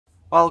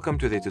Welcome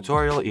to the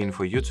tutorial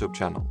info YouTube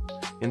channel.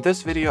 In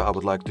this video I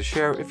would like to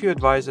share a few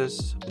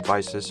advices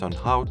on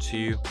how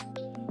to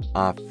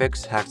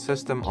fix hacked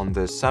system on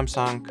the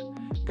Samsung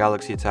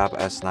Galaxy Tab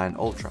S9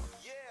 Ultra.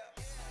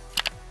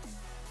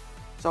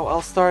 So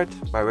I'll start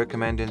by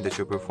recommending that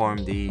you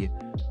perform the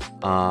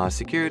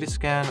security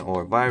scan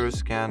or virus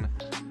scan.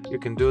 You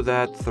can do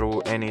that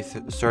through any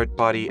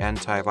third-party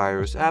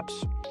antivirus apps.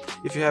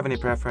 If you have any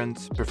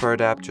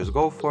preferred app, just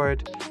go for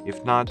it.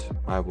 If not,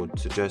 I would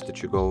suggest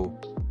that you go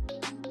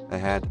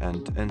ahead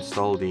and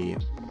install the,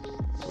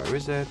 where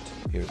is it?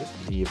 Here it is,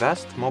 the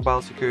Vest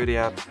mobile security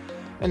app,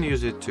 and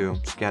use it to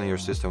scan your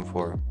system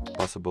for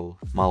possible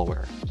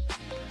malware.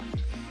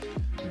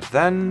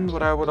 Then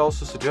what I would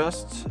also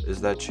suggest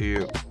is that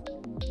you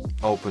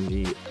open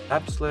the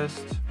apps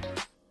list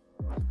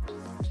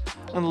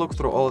and look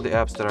through all the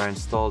apps that are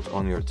installed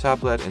on your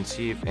tablet and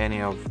see if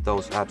any of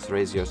those apps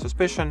raise your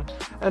suspicion,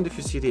 and if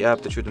you see the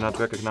app that you do not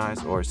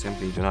recognize or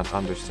simply do not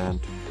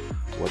understand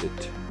what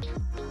it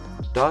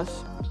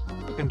does,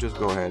 you can just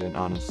go ahead and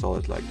uninstall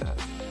it like that.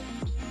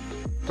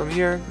 From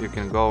here you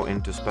can go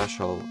into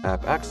special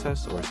app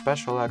access or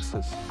special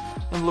access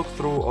and look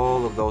through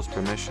all of those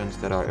permissions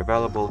that are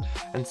available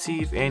and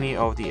see if any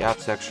of the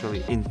apps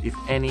if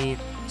any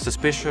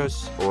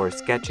suspicious or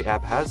sketchy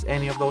app has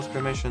any of those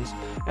permissions,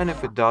 and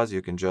if it does,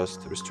 you can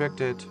just restrict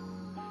it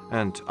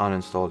and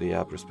uninstall the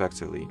app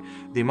respectively.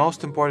 The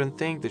most important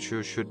thing that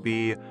you should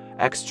be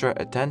extra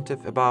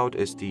attentive about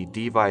is the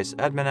device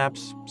admin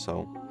apps.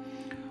 So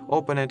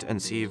open it and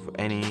see if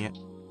any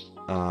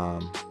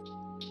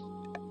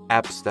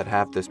apps that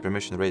have this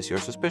permission raise your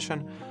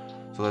suspicion.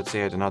 So let's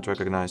say I do not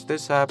recognize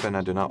this app and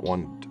I do not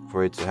want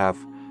for it to have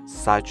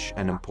such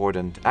an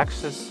important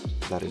access,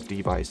 that is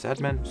device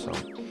admin. So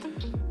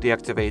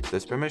deactivate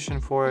this permission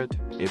for it.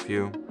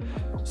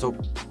 So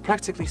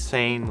practically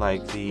saying,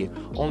 like, the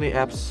only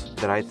apps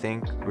that I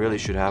think really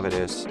should have it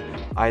is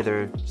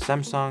either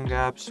Samsung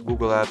apps,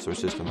 Google apps, or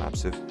system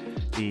apps. If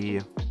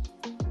the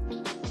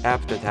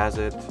app that has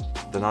it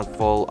does not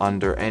fall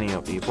under any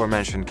of the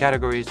aforementioned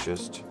categories,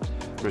 just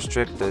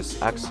restrict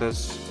this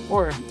access,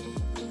 or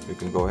you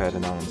can go ahead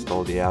and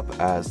uninstall the app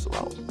as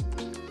well.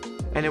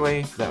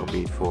 Anyway, that will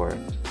be it for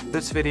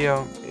this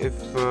video. If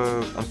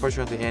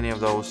unfortunately any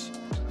of those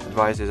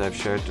advices I've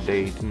shared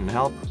today didn't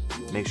help,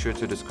 make sure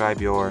to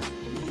describe your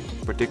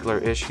particular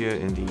issue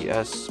in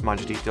as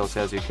much details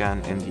as you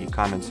can in the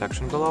comment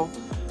section below.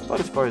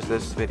 But as far as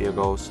this video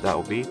goes, that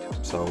will be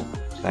it. So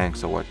thanks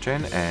for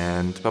watching,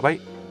 and bye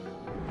bye.